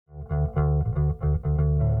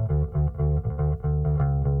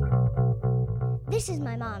This is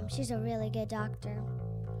my mom. She's a really good doctor.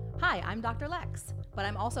 Hi, I'm Dr. Lex, but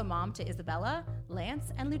I'm also mom to Isabella,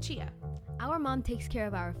 Lance, and Lucia. Our mom takes care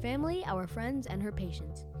of our family, our friends, and her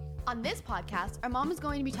patients. On this podcast, our mom is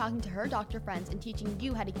going to be talking to her doctor friends and teaching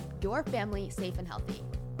you how to keep your family safe and healthy.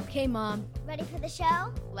 Okay, Mom. Ready for the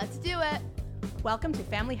show? Let's do it. Welcome to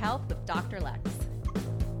Family Health with Dr. Lex.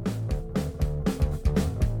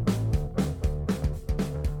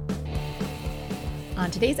 On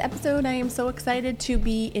today's episode, I am so excited to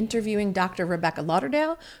be interviewing Dr. Rebecca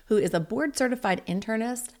Lauderdale, who is a board-certified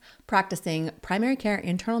internist practicing primary care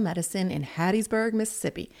internal medicine in Hattiesburg,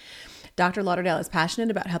 Mississippi. Dr. Lauderdale is passionate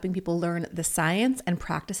about helping people learn the science and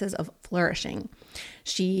practices of flourishing.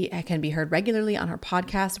 She can be heard regularly on her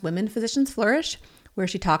podcast, Women Physicians Flourish, where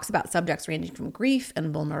she talks about subjects ranging from grief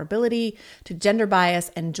and vulnerability to gender bias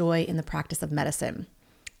and joy in the practice of medicine.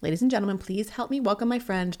 Ladies and gentlemen, please help me welcome my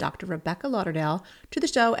friend, Dr. Rebecca Lauderdale, to the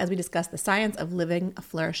show as we discuss the science of living a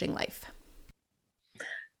flourishing life.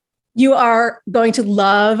 You are going to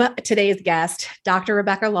love today's guest. Dr.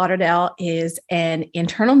 Rebecca Lauderdale is an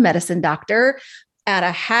internal medicine doctor out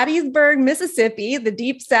of Hattiesburg, Mississippi, the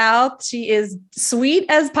deep South. She is sweet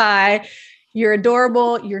as pie. You're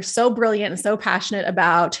adorable. You're so brilliant and so passionate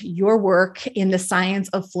about your work in the science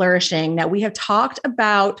of flourishing. Now, we have talked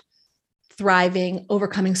about thriving,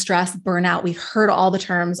 overcoming stress, burnout. We've heard all the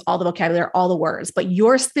terms, all the vocabulary, all the words, but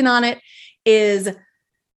your spin on it is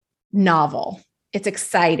novel. It's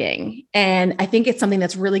exciting. And I think it's something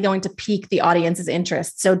that's really going to pique the audience's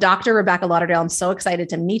interest. So Dr. Rebecca Lauderdale, I'm so excited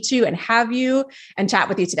to meet you and have you and chat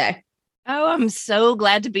with you today. Oh, I'm so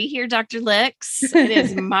glad to be here, Dr. Lex. It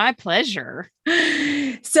is my pleasure.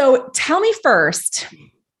 So tell me first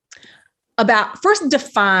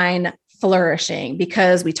define flourishing,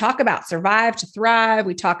 because we talk about survive to thrive.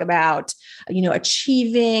 We talk about,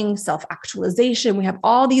 achieving, self-actualization. We have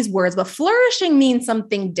all these words, but flourishing means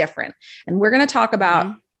something different. And we're going to talk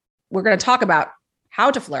about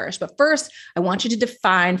how to flourish. But first, I want you to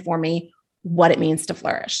define for me what it means to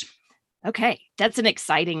flourish. Okay, that's an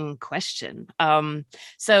exciting question.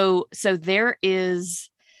 So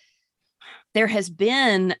there has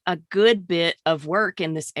been a good bit of work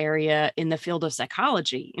in this area in the field of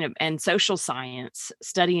psychology, and social science,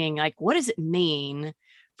 studying what does it mean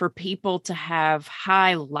for people to have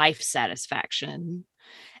high life satisfaction,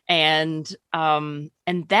 and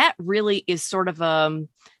that really is sort of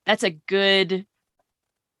that's a good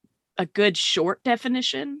short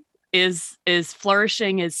definition. Is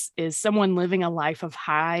flourishing is someone living a life of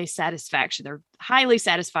high satisfaction. They're highly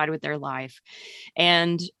satisfied with their life,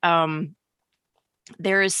 and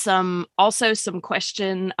there is also some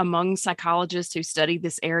question among psychologists who study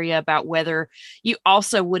this area about whether you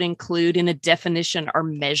also would include in a definition or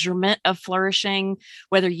measurement of flourishing,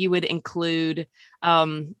 whether you would include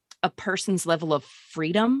a person's level of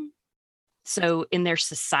freedom. So in their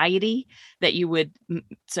society that you would,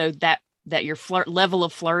 so that your level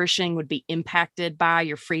of flourishing would be impacted by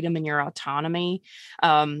your freedom and your autonomy,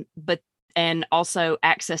 and also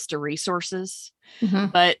access to resources. Mm-hmm.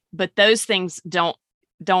 But those things don't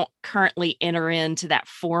currently enter into that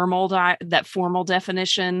formal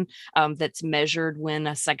definition that's measured when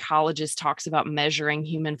a psychologist talks about measuring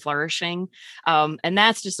human flourishing. And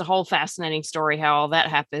that's just a whole fascinating story how all that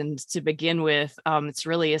happened to begin with. It's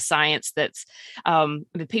really a science that's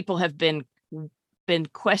the people have been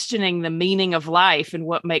questioning the meaning of life and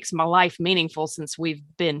what makes my life meaningful since we've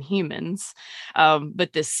been humans.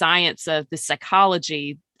 But this science of the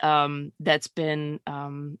psychology that's been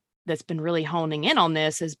really honing in on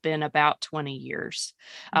this has been about 20 years,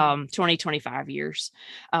 25 years.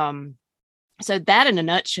 So that in a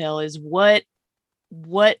nutshell is what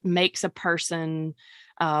makes a person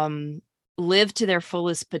live to their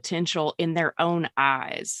fullest potential in their own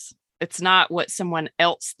eyes. It's not what someone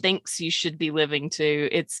else thinks you should be living to.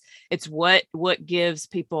 It's what gives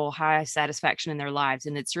people high satisfaction in their lives.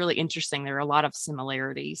 And it's really interesting. There are a lot of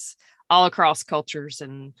similarities all across cultures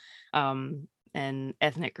and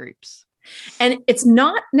ethnic groups. And it's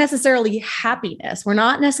not necessarily happiness. We're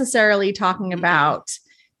not necessarily talking about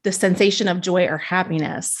the sensation of joy or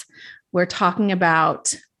happiness. We're talking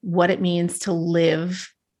about what it means to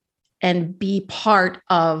live and be part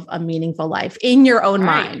of a meaningful life in your own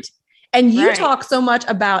mind. And you talk so much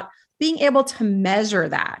about being able to measure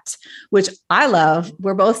that, which I love.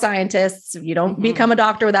 We're both scientists. You don't become a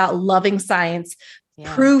doctor without loving science,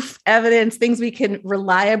 proof, evidence, things we can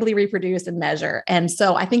reliably reproduce and measure. And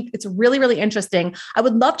so I think it's really, really interesting. I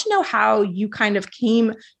would love to know how you kind of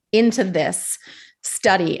came into this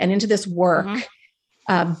study and into this work.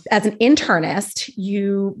 As an internist,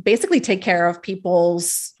 you basically take care of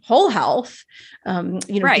people's whole health.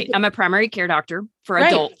 Right. I'm a primary care doctor for Right.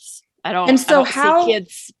 adults. I don't see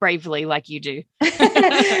kids bravely like you do.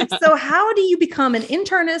 So how do you become an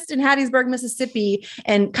internist in Hattiesburg, Mississippi,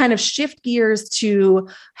 and kind of shift gears to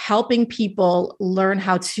helping people learn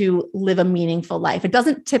how to live a meaningful life? It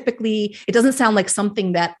doesn't sound like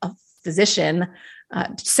something that a physician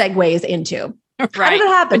segues into. How did it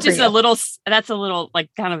happen? Which is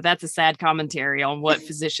that's a sad commentary on what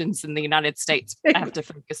physicians in the United States have to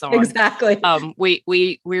focus on. Exactly.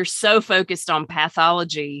 We're so focused on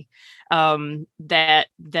pathology and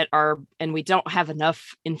we don't have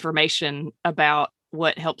enough information about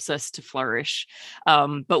what helps us to flourish.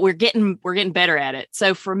 But we're getting better at it.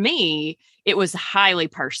 So for me, it was highly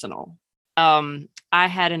personal. I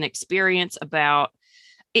had an experience about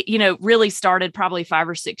it, really started probably 5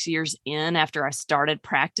 or 6 years in after I started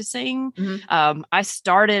practicing. Mm-hmm. I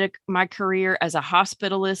started my career as a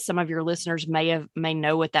hospitalist. Some of your listeners may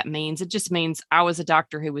know what that means. It just means I was a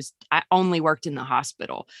doctor I only worked in the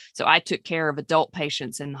hospital. So I took care of adult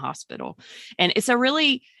patients in the hospital. And it's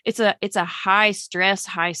a high stress,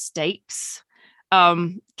 high stakes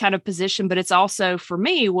kind of position, but it's also, for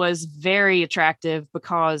me, was very attractive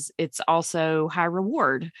because it's also high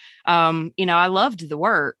reward. I loved the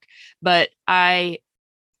work, but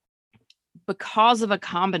because of a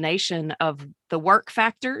combination of the work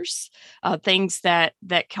factors, things that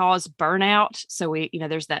cause burnout. So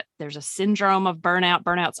there's a syndrome of burnout.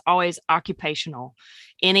 Burnout's always occupational.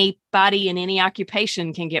 Anybody in any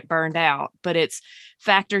occupation can get burned out, but it's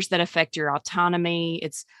factors that affect your autonomy.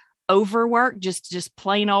 It's overwork, just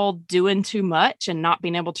plain old doing too much and not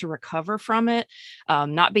being able to recover from it,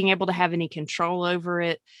 not being able to have any control over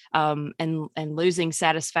it, and losing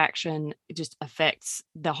satisfaction. It just affects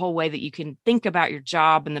the whole way that you can think about your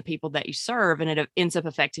job and the people that you serve, and it ends up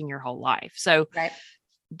affecting your whole life. So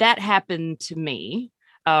that happened to me.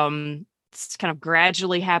 It's kind of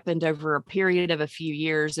gradually happened over a period of a few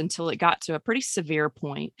years until it got to a pretty severe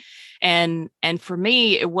point. And for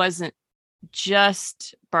me, it wasn't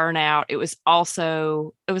just burnout. It was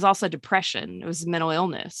also depression. It was mental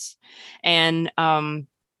illness. And a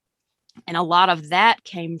lot of that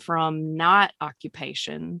came from not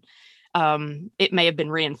occupation. It may have been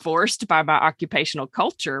reinforced by my occupational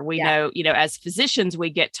culture. We know, as physicians, we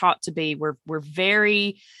get taught to be, we're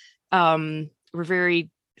very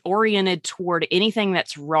oriented toward anything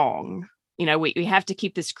that's wrong. We have to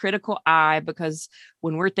keep this critical eye, because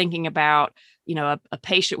when we're thinking about, a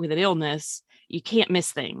patient with an illness, you can't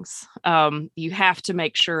miss things. You have to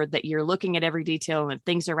make sure that you're looking at every detail, and if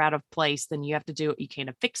things are out of place, then you have to do what you can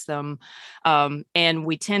to fix them. And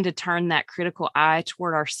we tend to turn that critical eye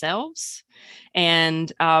toward ourselves. And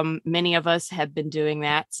many of us have been doing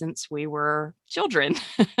that since we were children.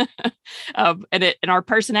 And our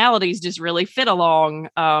personalities just really fit along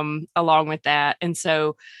with that. And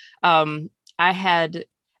so I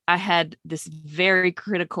had this very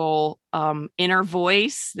critical inner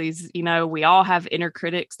voice. These, we all have inner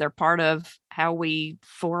critics. They're part of how we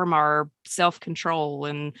form our self-control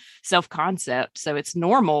and self-concept. So it's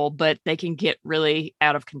normal, but they can get really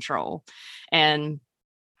out of control. And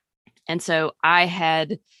so I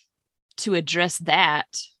had to address that,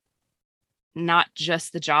 not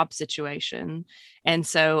just the job situation. And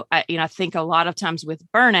so I think a lot of times with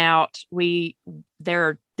burnout,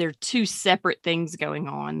 there are two separate things going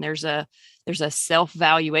on. There's a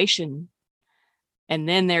self-valuation, and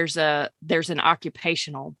then there's an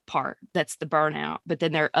occupational part that's the burnout. But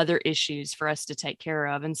then there are other issues for us to take care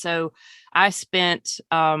of. And so I spent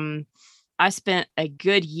a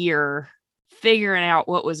good year figuring out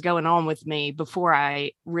what was going on with me before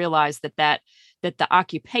I realized that the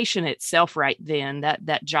occupation itself right then,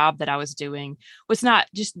 that job that I was doing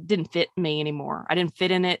didn't fit me anymore. I didn't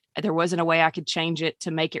fit in it. There wasn't a way I could change it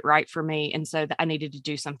to make it right for me. And so I needed to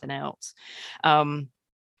do something else.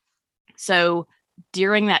 So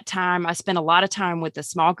during that time, I spent a lot of time with a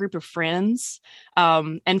small group of friends.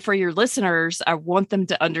 And for your listeners, I want them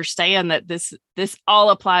to understand that this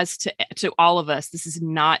all applies to all of us. This is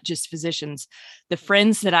not just physicians. The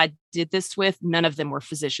friends that I did this with, none of them were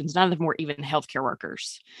physicians. None of them were even healthcare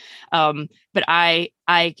workers. But I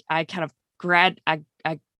kind of I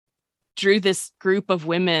drew this group of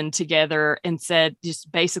women together and said,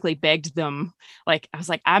 just basically begged them. I was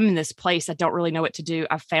like, I'm in this place. I don't really know what to do.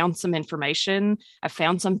 I found some information. I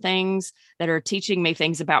found some things that are teaching me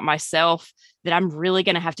things about myself that I'm really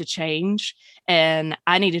going to have to change. And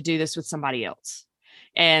I need to do this with somebody else.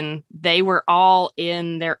 And they were all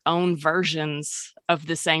in their own versions of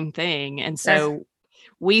the same thing. And so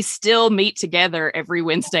we still meet together every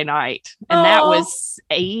Wednesday night. And that was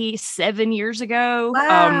 7 years ago.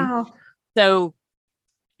 Wow. So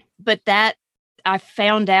but that I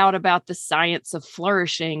found out about the science of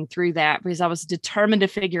flourishing through that, because I was determined to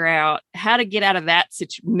figure out how to get out of that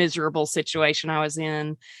miserable situation I was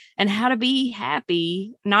in, and how to be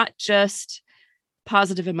happy, not just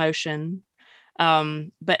positive emotion,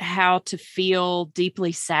 but how to feel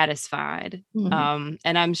deeply satisfied. Mhm.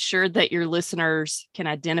 And I'm sure that your listeners can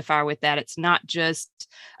identify with that. It's not just,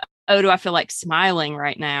 oh, do I feel like smiling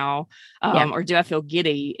right now? Yeah. Or do I feel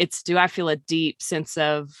giddy? It's, do I feel a deep sense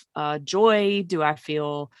of joy? Do I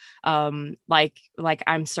feel like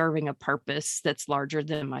I'm serving a purpose that's larger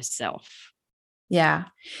than myself? Yeah.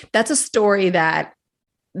 That's a story that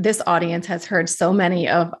this audience has heard so many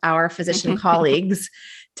of our physician colleagues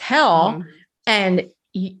tell. Mhm. And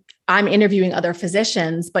I'm interviewing other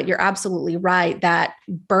physicians, but you're absolutely right that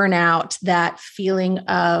burnout, that feeling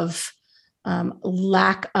of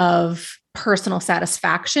lack of personal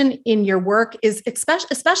satisfaction in your work is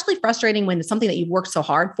especially frustrating when it's something that you've worked so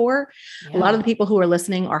hard for. A lot of the people who are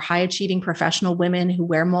listening are high achieving professional women who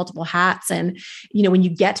wear multiple hats. And, when you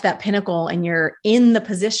get to that pinnacle and you're in the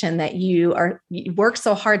position that you work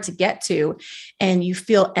so hard to get to, and you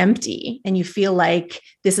feel empty and you feel like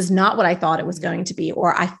this is not what I thought it was going to be,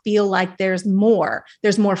 or I feel like there's more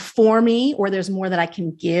for me, or there's more that I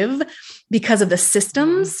can give because of the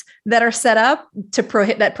systems that are set up to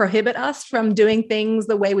prohibit us from doing things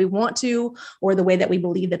the way we want to, or the way that we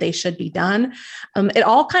believe that they should be done. It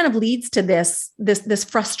all kind of leads to this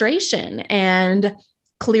frustration. And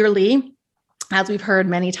clearly, as we've heard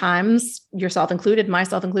many times, yourself included,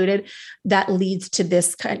 myself included, that leads to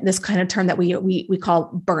this kind of term that we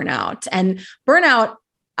call burnout. And burnout,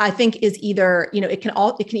 I think, is either, it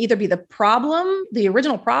can either be the problem, the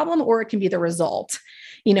original problem, or it can be the result.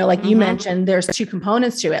 Like you mentioned, there's two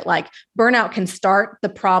components to it. Like burnout can start the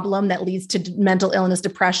problem that leads to mental illness,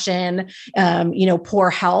 depression, poor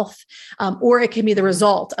health, or it can be the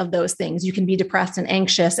result of those things. You can be depressed and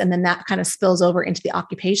anxious, and then that kind of spills over into the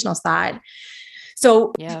occupational side.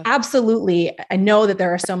 So absolutely, I know that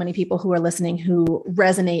there are so many people who are listening who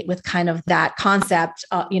resonate with kind of that concept,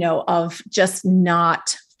 of just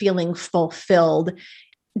not feeling fulfilled,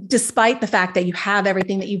 despite the fact that you have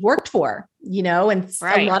everything that you've worked for, and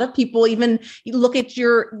a lot of people, even you look at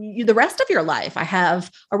the rest of your life. I have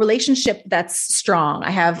a relationship that's strong. I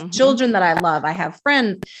have children that I love. I have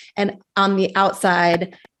friends, and on the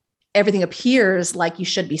outside, everything appears like you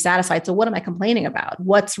should be satisfied. So what am I complaining about?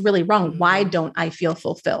 What's really wrong? Why don't I feel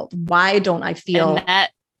fulfilled? Why don't I feel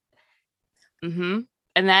And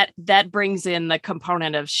that brings in the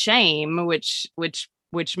component of shame, which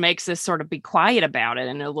makes us sort of be quiet about it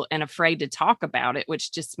and afraid to talk about it,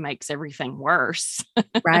 which just makes everything worse.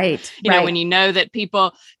 Right. When you know that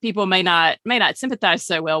people may not sympathize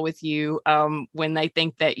so well with you when they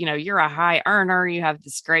think that, you're a high earner, you have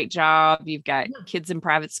this great job, you've got kids in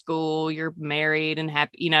private school, you're married and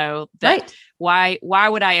happy, that why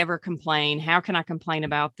would I ever complain? How can I complain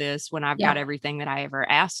about this when I've got everything that I ever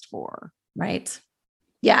asked for? Right.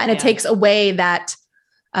 Yeah. And it takes away that,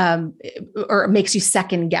 or it makes you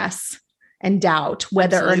second guess and doubt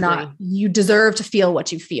whether or not you deserve to feel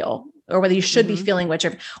what you feel, or whether you should be feeling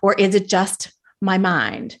or is it just my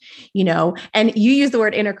mind, and you use the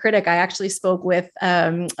word inner critic. I actually spoke with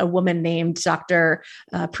a woman named Dr.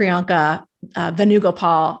 Priyanka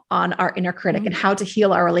Venugopal on our inner critic and how to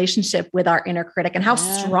heal our relationship with our inner critic, and how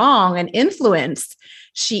strong an influence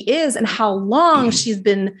she is, and how long she's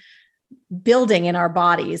been building in our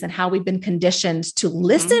bodies, and how we've been conditioned to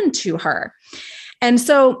listen to her. And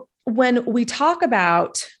so when we talk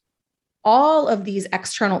about all of these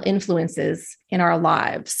external influences in our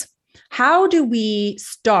lives, how do we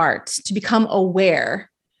start to become aware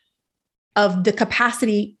of the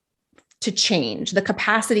capacity to change, the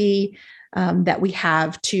capacity that we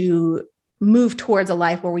have to move towards a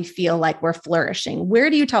life where we feel like we're flourishing? Where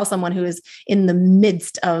do you tell someone who is in the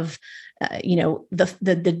midst of,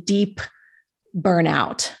 the deep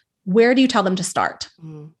burnout? Where do you tell them to start?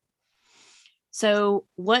 So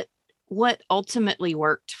what ultimately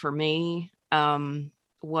worked for me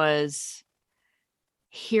was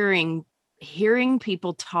hearing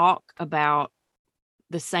people talk about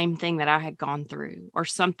the same thing that I had gone through, or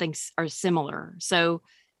something or similar. So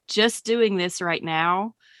just doing this right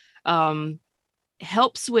now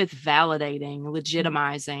helps with validating,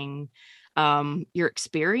 legitimizing your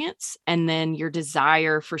experience, and then your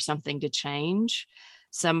desire for something to change.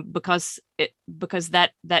 Because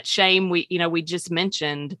that shame we just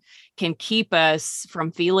mentioned can keep us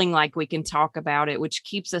from feeling like we can talk about it, which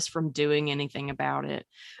keeps us from doing anything about it.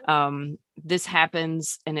 This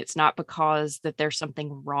happens, and it's not because that there's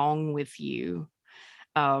something wrong with you.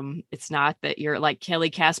 It's not that you're like Kelly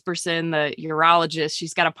Casperson, the urologist.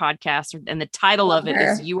 She's got a podcast, and the title of it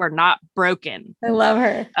is "You Are Not Broken." I love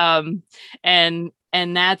her.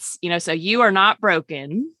 And that's, so you are not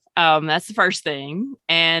broken. That's the first thing,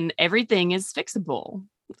 and everything is fixable.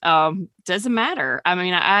 Doesn't matter. I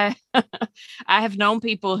mean, I I have known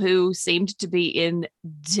people who seemed to be in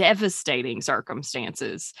devastating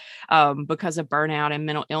circumstances because of burnout and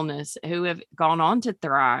mental illness who have gone on to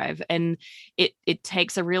thrive. And it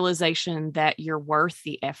takes a realization that you're worth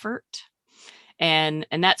the effort. And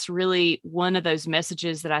that's really one of those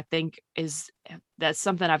messages that I think that's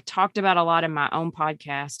something I've talked about a lot in my own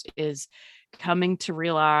podcast, is coming to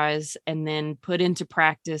realize and then put into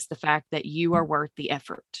practice the fact that you are worth the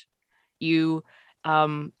effort. You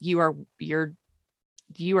are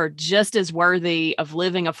just as worthy of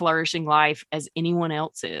living a flourishing life as anyone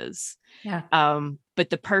else is. Yeah. But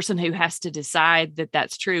the person who has to decide that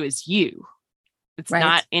that's true is you. It's Right.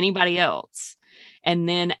 not anybody else. And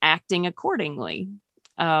then acting accordingly.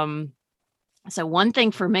 So one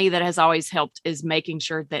thing for me that has always helped is making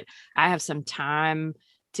sure that I have some time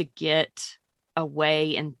to get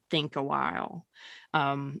away and think a while.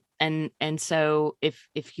 And so if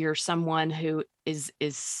you're someone who is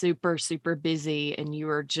super, super busy, and you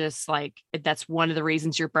are just like, that's one of the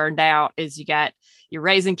reasons you're burned out, is you're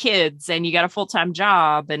raising kids and you got a full-time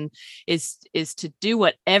job, and is to do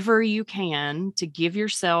whatever you can to give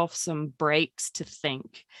yourself some breaks to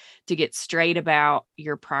think, to get straight about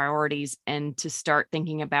your priorities, and to start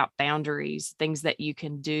thinking about boundaries, things that you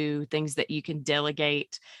can do, things that you can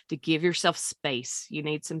delegate, to give yourself space. You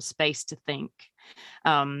need some space to think.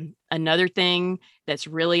 Another thing that's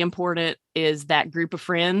really important is that group of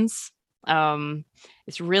friends.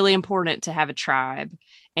 It's really important to have a tribe,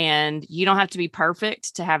 and you don't have to be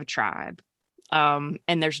perfect to have a tribe. And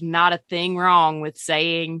there's not a thing wrong with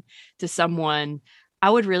saying to someone, I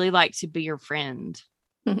would really like to be your friend.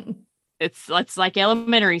 It's like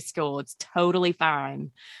elementary school. It's totally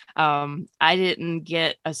fine. I didn't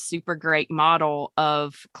get a super great model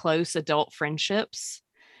of close adult friendships,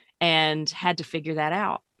 and had to figure that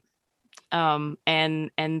out.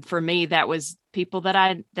 And for me, that was people that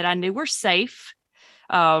I knew were safe,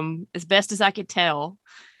 as best as I could tell,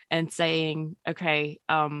 and saying, okay,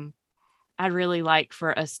 I'd really like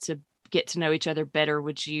for us to get to know each other better.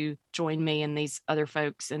 Would you join me and these other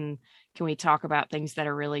folks? And can we talk about things that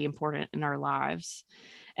are really important in our lives?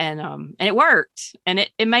 And it worked, and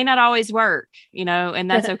it may not always work,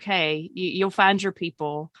 and that's okay. You'll find your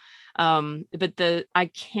people. But I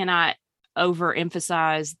cannot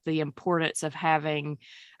overemphasize the importance of having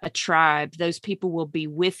a tribe. Those people will be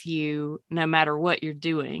with you no matter what you're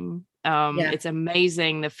doing. It's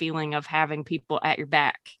amazing, the feeling of having people at your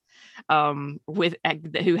back,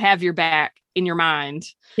 who have your back in your mind.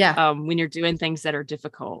 When you're doing things that are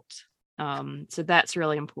difficult. So that's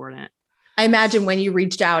really important. I imagine when you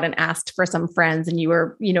reached out and asked for some friends, and you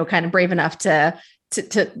were, kind of brave enough to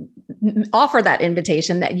offer that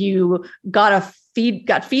invitation, that you got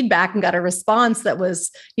feedback and got a response that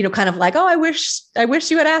was, kind of like, oh, I wish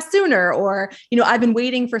you had asked sooner, or, I've been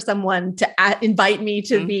waiting for someone to invite me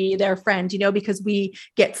to be their friend, because we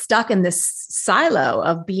get stuck in this silo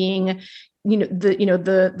of being,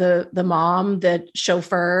 the mom, the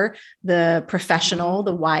chauffeur, the professional,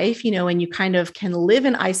 the wife, and you kind of can live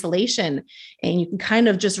in isolation, and you can kind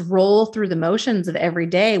of just roll through the motions of every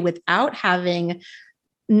day without having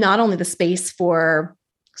not only the space for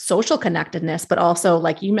social connectedness, but also,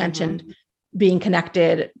 like you mentioned, being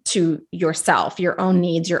connected to yourself, your own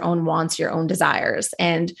needs, your own wants, your own desires.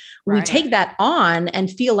 And we take that on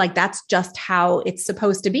and feel like that's just how it's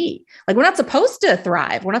supposed to be. Like, we're not supposed to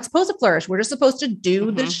thrive. We're not supposed to flourish. We're just supposed to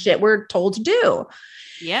do the shit we're told to do.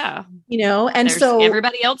 Yeah. And so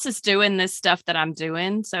everybody else is doing this stuff that I'm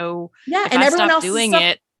doing. So and everyone else doing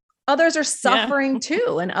it, others are suffering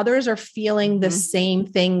too, and others are feeling the same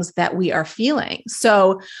things that we are feeling.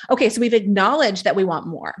 So, okay. So we've acknowledged that we want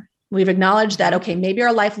more. We've acknowledged that, okay, maybe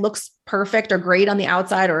our life looks perfect or great on the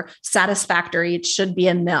outside or satisfactory. It should be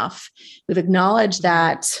enough. We've acknowledged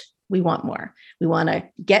that we want more. We want to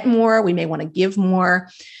get more. We may want to give more.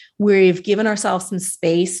 We've given ourselves some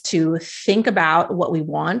space to think about what we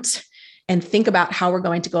want and think about how we're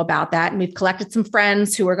going to go about that. And we've collected some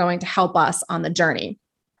friends who are going to help us on the journey.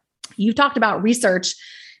 You talked about research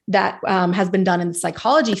that has been done in the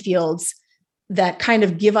psychology fields that kind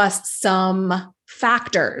of give us some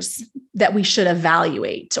factors that we should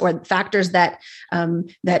evaluate, or factors that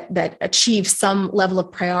that achieve some level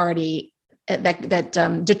of priority, that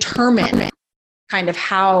determine kind of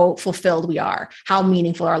how fulfilled we are, how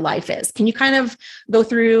meaningful our life is. Can you kind of go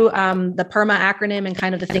through the PERMA acronym and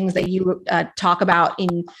kind of the things that you talk about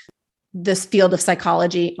in this field of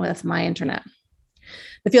psychology? Well, that's my internet.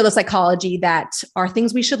 The field of psychology that are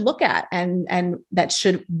things we should look at and that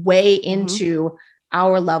should weigh into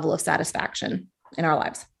our level of satisfaction in our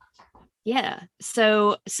lives. Yeah.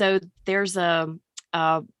 So there's a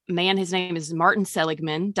man, his name is Martin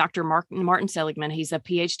Seligman, Dr. Martin Seligman. He's a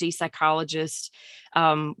PhD psychologist,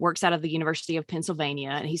 works out of the University of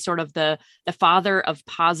Pennsylvania, and he's sort of the father of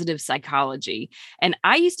positive psychology. And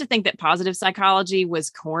I used to think that positive psychology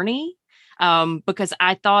was corny, because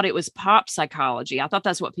I thought it was pop psychology. I thought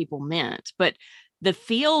that's what people meant. But the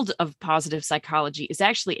field of positive psychology is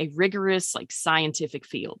actually a rigorous, like, scientific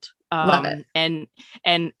field. Love it. And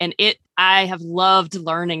I have loved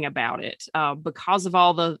learning about it, because of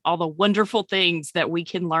all the wonderful things that we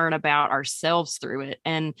can learn about ourselves through it.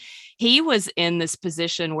 And he was in this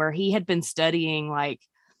position where he had been studying, like,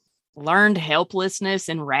 learned helplessness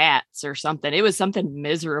in rats or something. It was something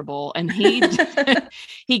miserable. And he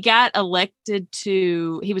got elected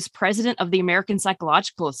he was president of the American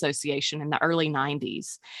Psychological Association in the early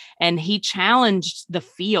 90s. And he challenged the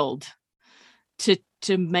field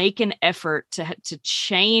to make an effort to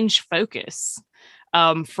change focus,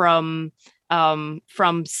 from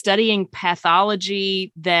studying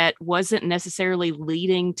pathology that wasn't necessarily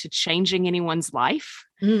leading to changing anyone's life,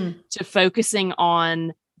 to focusing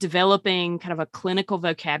on developing kind of a clinical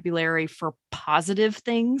vocabulary for positive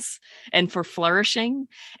things and for flourishing.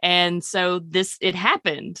 And so it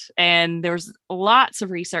happened, and there was lots of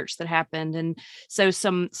research that happened. And so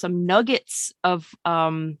some nuggets of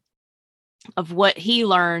what he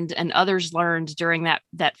learned and others learned during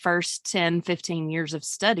that first 10, 15 years of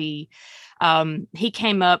study, he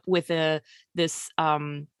came up with this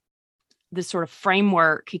sort of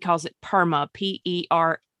framework. He calls it PERMA,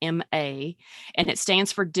 PERMA, and it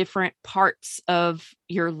stands for different parts of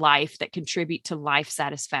your life that contribute to life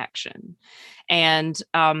satisfaction. And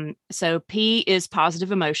so P is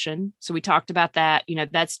positive emotion. So we talked about that.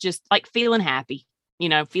 That's just like feeling happy,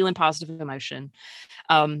 feeling positive emotion.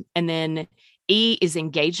 And then E is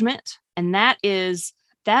engagement. And that's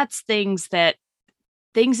things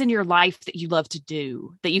in your life that you love to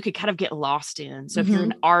do, that you could kind of get lost in. So if you're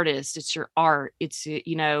an artist, it's your art, it's,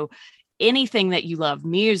 anything that you love,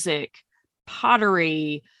 music,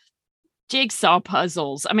 pottery, jigsaw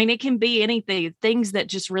puzzles. I mean, it can be anything, things that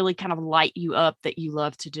just really kind of light you up that you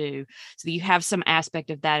love to do. So that you have some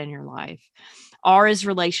aspect of that in your life. R is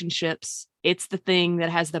relationships. It's the thing that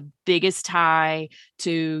has the biggest tie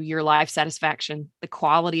to your life satisfaction, the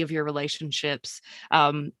quality of your relationships.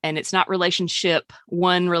 And it's not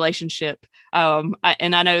one relationship. And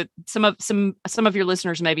I know some of your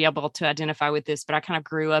listeners may be able to identify with this, but I kind of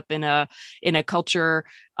grew up in a culture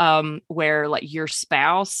where, like, your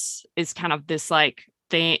spouse is kind of this like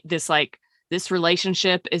thing, this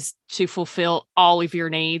relationship is to fulfill all of your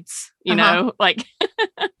needs, like,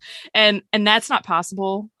 and that's not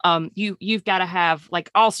possible. You've got to have,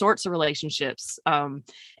 like, all sorts of relationships. So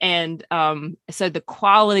the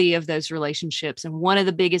quality of those relationships, and one of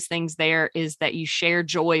the biggest things there is that you share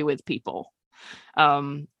joy with people.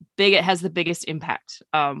 It has the biggest impact,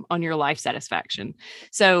 on your life satisfaction.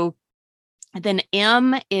 So then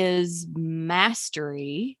M is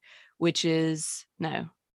mastery,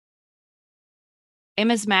 M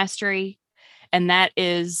is mastery, and that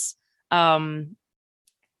is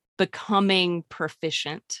becoming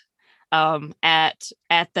proficient at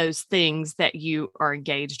those things that you are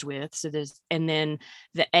engaged with. And then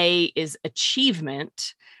the A is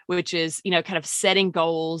achievement, which is, kind of setting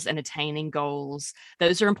goals and attaining goals.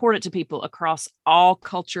 Those are important to people across all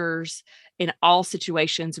cultures, in all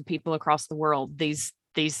situations, of people across the world. These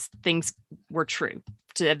things were true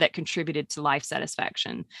that contributed to life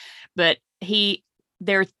satisfaction. But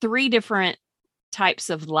there are three different types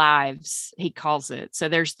of lives, he calls it. So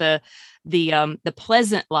there's the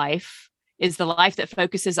pleasant life, is the life that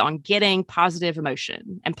focuses on getting positive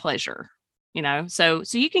emotion and pleasure, so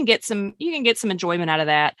you can get some enjoyment out of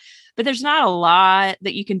that, but there's not a lot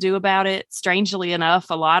that you can do about it. Strangely enough,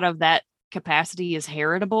 a lot of that capacity is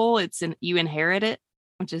heritable. You inherit it,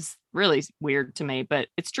 which is really weird to me, but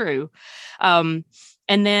it's true. And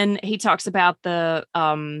then he talks about the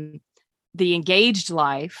engaged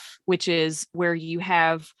life, which is where you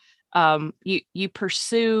have you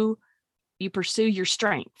pursue your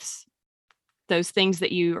strengths, those things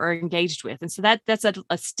that you are engaged with, and so that's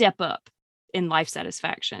a step up in life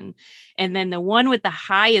satisfaction. And then the one with the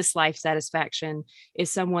highest life satisfaction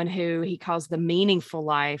is someone who he calls the meaningful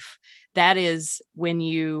life. That is when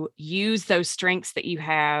you use those strengths that you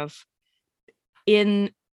have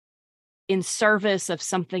in service of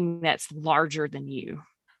something that's larger than you,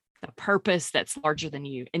 a purpose that's larger than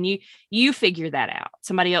you. And you figure that out.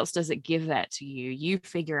 Somebody else doesn't give that to you. You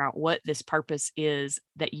figure out what this purpose is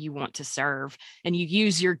that you want to serve, and you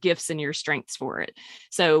use your gifts and your strengths for it.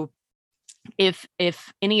 So if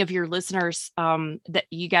any of your listeners that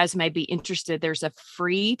you guys may be interested, there's a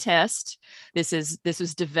free test. This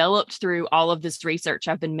was developed through all of this research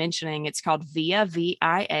I've been mentioning. It's called VIA,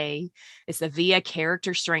 VIA. It's the VIA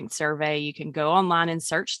Character Strength Survey. You can go online and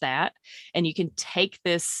search that, and you can take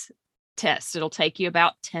this test. It'll take you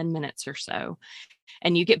about 10 minutes or so.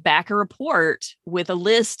 And you get back a report with a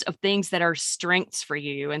list of things that are strengths for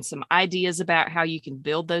you and some ideas about how you can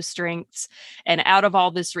build those strengths. And out of all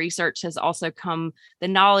this research has also come the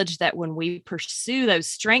knowledge that when we pursue those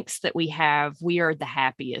strengths that we have, we are the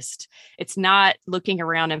happiest. It's not looking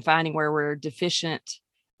around and finding where we're deficient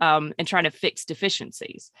and trying to fix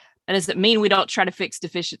deficiencies. That doesn't mean we don't try to fix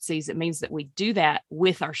deficiencies. It means that we do that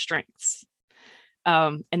with our strengths.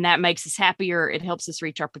 And that makes us happier. It helps us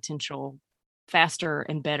reach our potential faster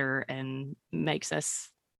and better, and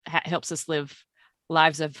helps us live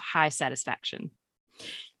lives of high satisfaction.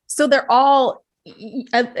 So they're all,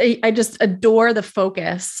 I just adore the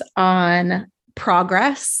focus on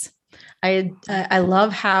progress. I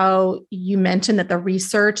love how you mentioned that the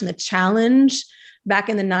research and the challenge back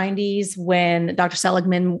in the 90s when Dr.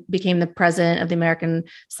 Seligman became the president of the American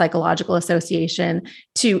Psychological Association,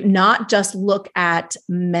 to not just look at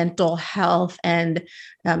mental health and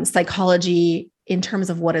psychology in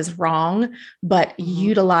terms of what is wrong, but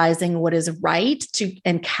utilizing what is right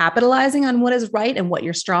and capitalizing on what is right and what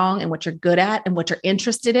you're strong and what you're good at and what you're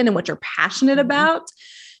interested in and what you're passionate about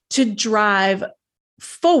to drive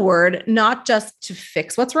forward, not just to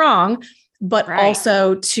fix what's wrong, but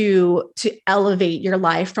also to elevate your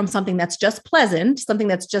life from something that's just pleasant, something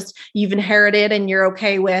that's just you've inherited and you're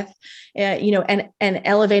okay with, and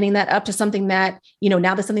elevating that up to something that,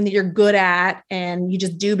 now that's something that you're good at and you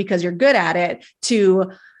just do because you're good at it,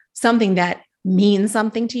 to something that means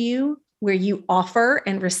something to you, where you offer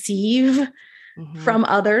and receive from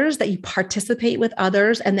others, that you participate with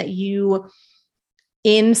others, and that you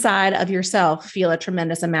inside of yourself feel a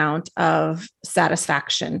tremendous amount of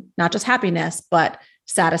satisfaction, not just happiness, but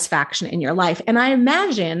satisfaction in your life. And I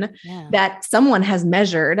imagine that someone has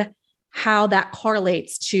measured how that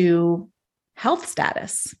correlates to health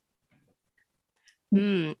status.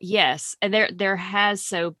 Yes. And there has,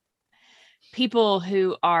 so people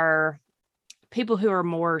who are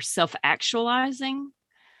more self-actualizing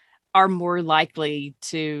are more likely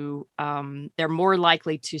to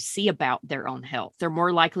see about their own health. They're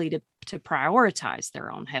more likely to prioritize their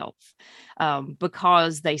own health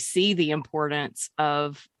because they see the importance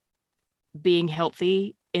of being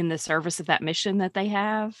healthy in the service of that mission that they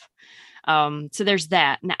have. So there's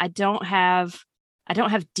that. Now, I don't have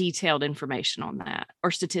detailed information on that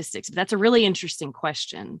or statistics, but that's a really interesting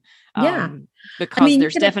question. Because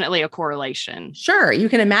there's definitely a correlation. Sure. You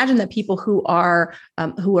can imagine that people who are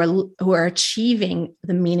achieving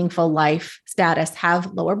the meaningful life status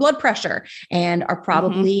have lower blood pressure and are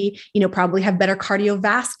probably, probably have better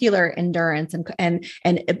cardiovascular endurance and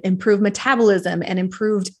improved metabolism and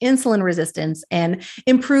improved insulin resistance and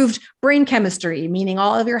improved brain chemistry, meaning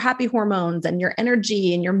all of your happy hormones and your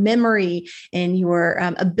energy and your memory and your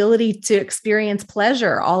ability to experience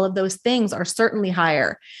pleasure. All of those things are certainly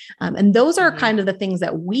higher. And those are kind of the things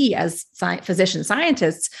that we as physician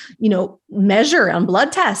scientists, measure on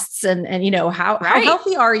blood tests and how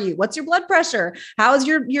healthy are you? What's your blood pressure? How is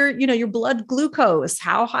your blood glucose?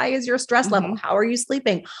 How high is your stress level? How are you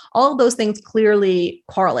sleeping? All of those things clearly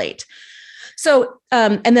correlate. So,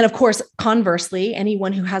 and then of course, conversely,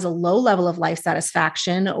 anyone who has a low level of life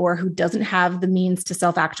satisfaction or who doesn't have the means to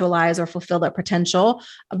self-actualize or fulfill their potential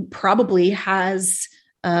probably has,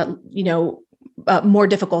 more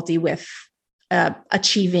difficulty with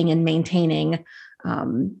achieving and maintaining,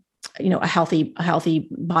 a healthy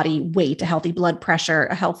body weight, a healthy blood pressure,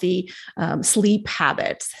 a healthy sleep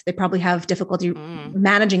habits. They probably have difficulty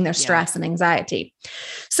managing their stress and anxiety.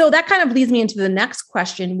 So that kind of leads me into the next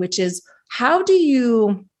question, which is, how do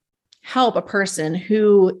you help a person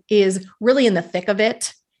who is really in the thick of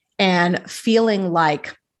it and feeling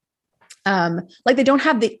like they don't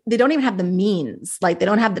even have the means, like they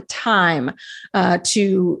don't have the time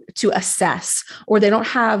to assess, or they don't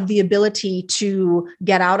have the ability to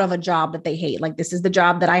get out of a job that they hate. Like, this is the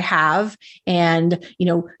job that I have, and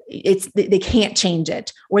they can't change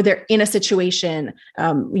it, or they're in a situation,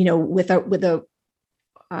 in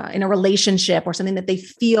a relationship or something that they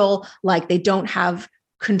feel like they don't have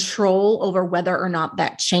control over whether or not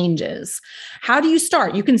that changes. How do you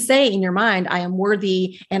start? You can say in your mind, I am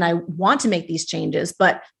worthy and I want to make these changes,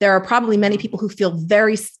 but there are probably many people who feel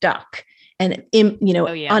very stuck and,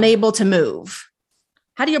 unable to move.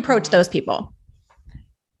 How do you approach those people?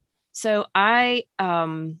 So I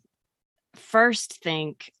first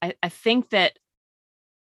think, I think that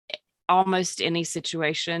almost any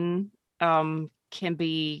situation can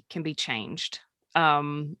be changed.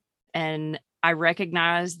 And I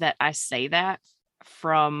recognize that I say that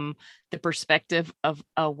from the perspective of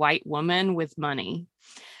a white woman with money.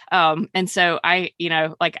 And so I, in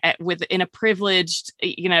a privileged,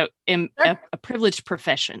 in a privileged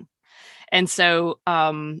profession. And so,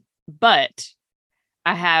 but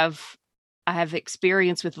I have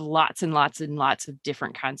experience with lots and lots and lots of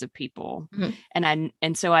different kinds of people. Mm-hmm.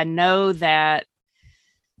 And so I know that,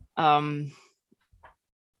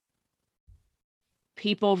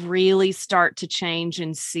 people really start to change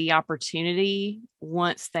and see opportunity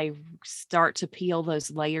once they start to peel those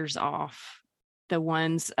layers off. The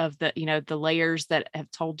ones of the layers that have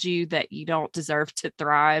told you that you don't deserve to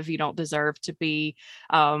thrive, you don't deserve to be,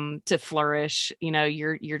 to flourish.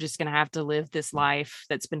 You're just going to have to live this life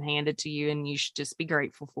that's been handed to you, and you should just be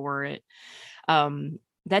grateful for it.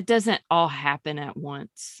 That doesn't all happen at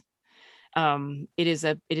once.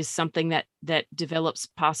 It is something that develops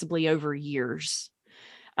possibly over years.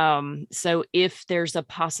 So if there's a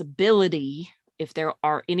possibility, if there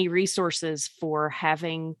are any resources for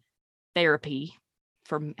having therapy,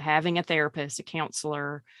 for having a therapist, a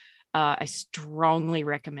counselor, I strongly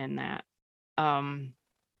recommend that,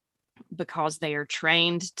 because they are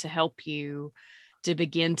trained to help you to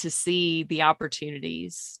begin to see the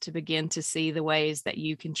opportunities, to begin to see the ways that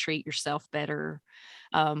you can treat yourself better.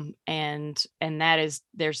 And that is,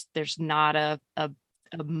 there's not a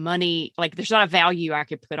money, like there's not a value I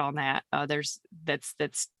could put on that. That's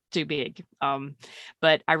too big.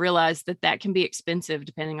 But I realize that can be expensive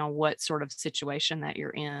depending on what sort of situation that you're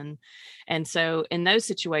in. And so in those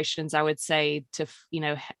situations, I would say to,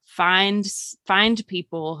 find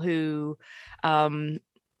people who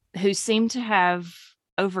seem to have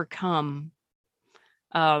overcome,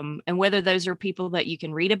 and whether those are people that you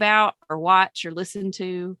can read about or watch or listen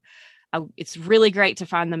to, it's really great to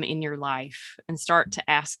find them in your life and start to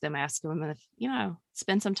ask them if,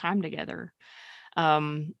 spend some time together.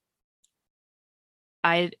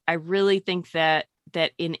 I really think that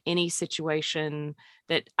in any situation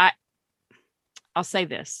that I'll say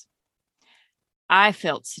this, I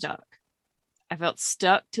felt stuck. I felt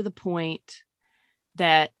stuck to the point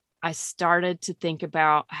that I started to think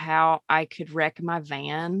about how I could wreck my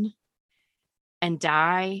van and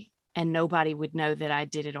die, and nobody would know that I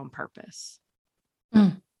did it on purpose.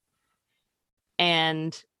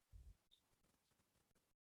 And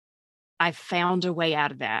I found a way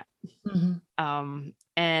out of that. Mm-hmm.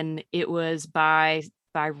 And it was by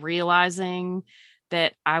realizing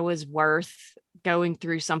that I was worth going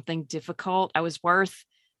through something difficult. I was worth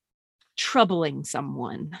troubling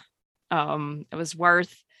someone. I was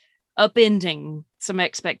worth upending some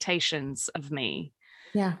expectations of me.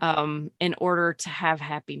 In order to have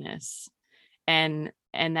happiness. And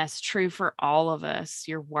that's true for all of us.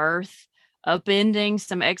 You're worth upending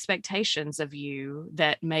some expectations of you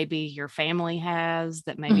that maybe your family has,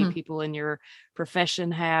 that maybe mm-hmm. people in your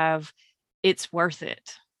profession have. It's worth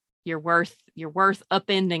it. You're worth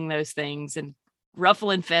upending those things and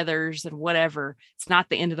ruffling feathers and whatever. It's not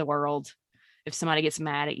the end of the world if somebody gets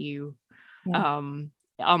mad at you. Yeah.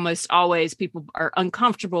 Almost always people are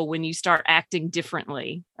uncomfortable when you start acting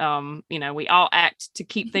differently. We all act to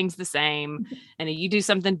keep things the same, and you do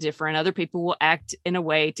something different, other people will act in a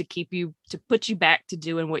way to put you back to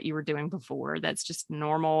doing what you were doing before. That's just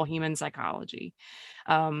normal human psychology.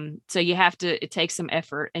 So it takes some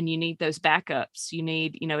effort, and you need those backups. You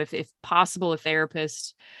need, if possible, a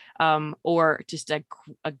therapist, or just a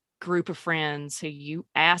group of friends who you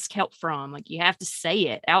ask help from. Like, you have to say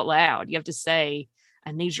it out loud. You have to say,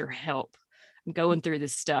 I need your help. I'm going through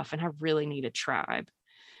this stuff and I really need a tribe.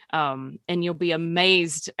 And you'll be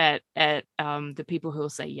amazed at the people who will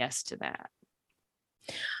say yes to that.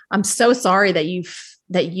 I'm so sorry that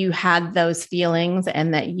you had those feelings,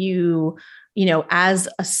 and that you as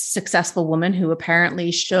a successful woman who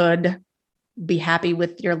apparently should be happy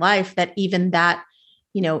with your life, that even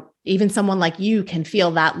someone like you can feel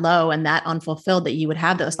that low and that unfulfilled, that you would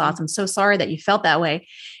have those thoughts. I'm so sorry that you felt that way.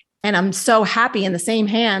 And I'm so happy in the same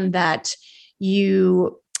hand that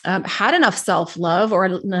you had enough self-love or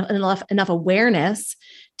enough awareness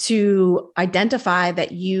to identify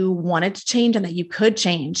that you wanted to change and that you could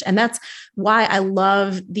change. And that's why I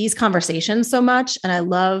love these conversations so much. And I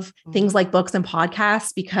love things like books and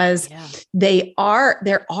podcasts, because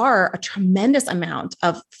there are a tremendous amount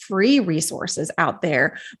of free resources out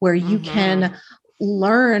there where you can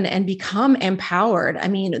learn and become empowered. I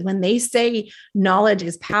mean, when they say knowledge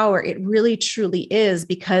is power, it really truly is,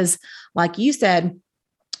 because like you said,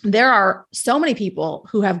 there are so many people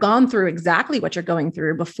who have gone through exactly what you're going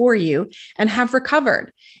through before you and have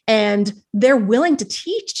recovered, and they're willing to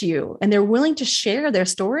teach you, and they're willing to share their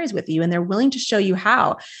stories with you, and they're willing to show you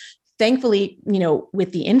how. Thankfully,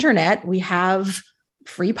 with the internet, we have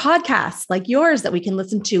free podcasts like yours that we can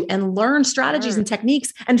listen to and learn strategies and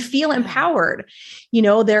techniques and feel empowered.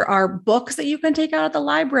 There are books that you can take out of the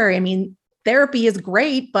library. I mean, therapy is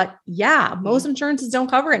great, but most insurances don't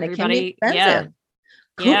cover it. It can be expensive.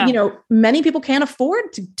 Many people can't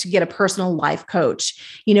afford to get a personal life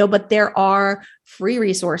coach, but there are free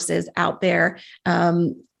resources out there.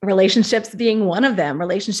 Relationships being one of them,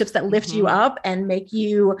 relationships that lift you up and make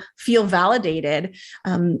you feel validated.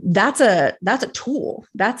 That's a tool.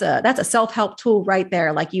 That's a self-help tool right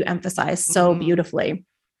there. Like you emphasized so beautifully.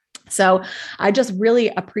 So I just really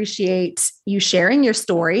appreciate you sharing your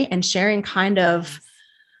story and sharing kind of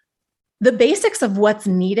the basics of what's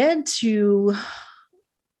needed to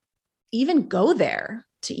even go there,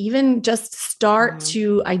 to even just start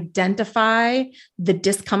to identify the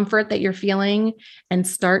discomfort that you're feeling and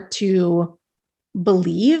start to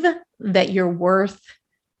believe that you're worth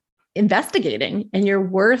investigating and you're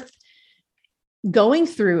worth going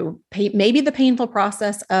through maybe the painful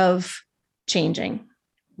process of changing.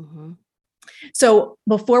 So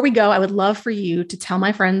before we go, I would love for you to tell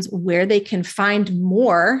my friends where they can find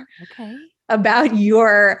more about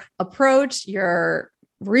your approach, your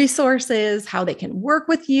resources, how they can work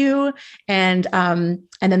with you, and then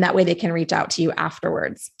that way they can reach out to you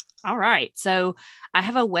afterwards. All right. So I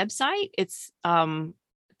have a website. It's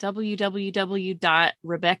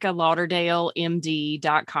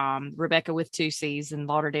www.RebeccaLauderdalemD.com. Rebecca with 2 C's and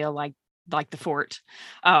Lauderdale like the fort.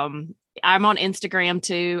 I'm on Instagram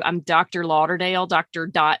too. I'm Dr. Lauderdale,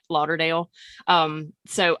 Dr. Lauderdale.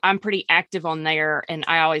 So I'm pretty active on there, and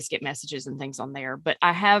I always get messages and things on there. But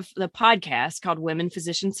I have the podcast called Women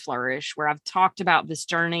Physicians Flourish, where I've talked about this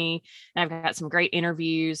journey, and I've got some great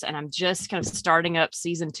interviews, and I'm just kind of starting up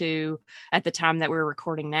season 2 at the time that we're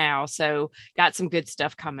recording now. So got some good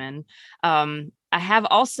stuff coming. I have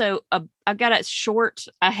also I've got a short,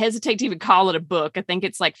 I hesitate to even call it a book. I think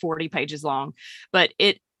it's like 40 pages long, but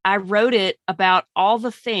I wrote it about all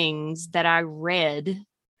the things that I read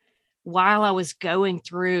while I was going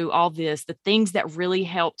through all this, the things that really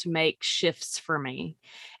helped make shifts for me.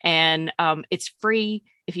 And it's free.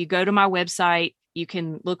 If you go to my website, you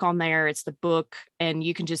can look on there. It's the book, and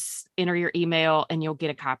you can just enter your email and you'll get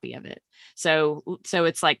a copy of it. So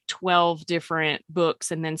it's like 12 different books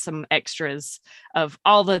and then some extras of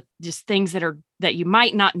all the just things that you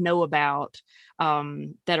might not know about,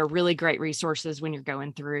 that are really great resources when you're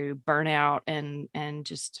going through burnout and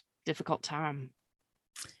just difficult time.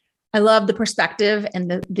 I love the perspective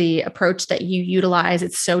and the approach that you utilize.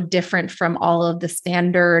 It's so different from all of the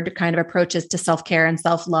standard kind of approaches to self-care and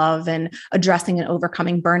self-love and addressing and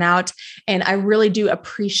overcoming burnout. And I really do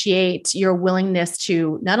appreciate your willingness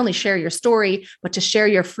to not only share your story, but to share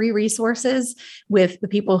your free resources with the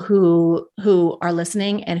people who are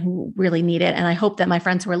listening and who really need it. And I hope that my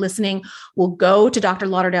friends who are listening will go to Dr.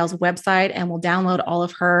 Lauderdale's website and will download all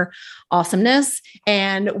of her awesomeness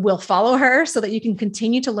and will follow her so that you can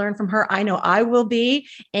continue to learn from her. I know I will be.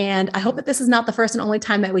 And I hope that this is not the first and only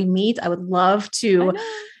time that we meet. I would love to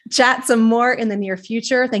chat some more in the near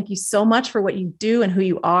future. Thank you so much for what you do and who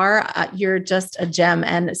you are. You're just a gem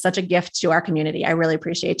and such a gift to our community. I really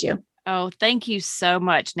appreciate you. Oh, thank you so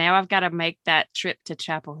much. Now I've got to make that trip to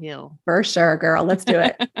Chapel Hill. For sure, girl. Let's do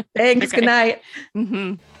it. Thanks. Okay. Good night.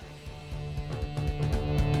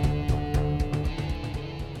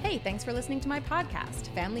 Hey, thanks for listening to my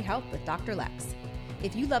podcast, Family Health with Dr. Lex.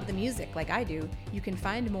 If you love the music like I do, you can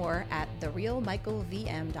find more at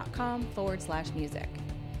therealmichaelvm.com/music.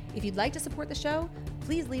 If you'd like to support the show,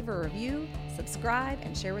 please leave a review, subscribe,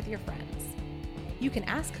 and share with your friends. You can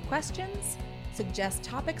ask questions, suggest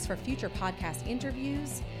topics for future podcast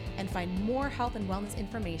interviews, and find more health and wellness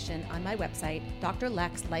information on my website,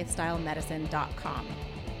 drlexlifestylemedicine.com.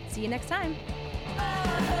 See you next time.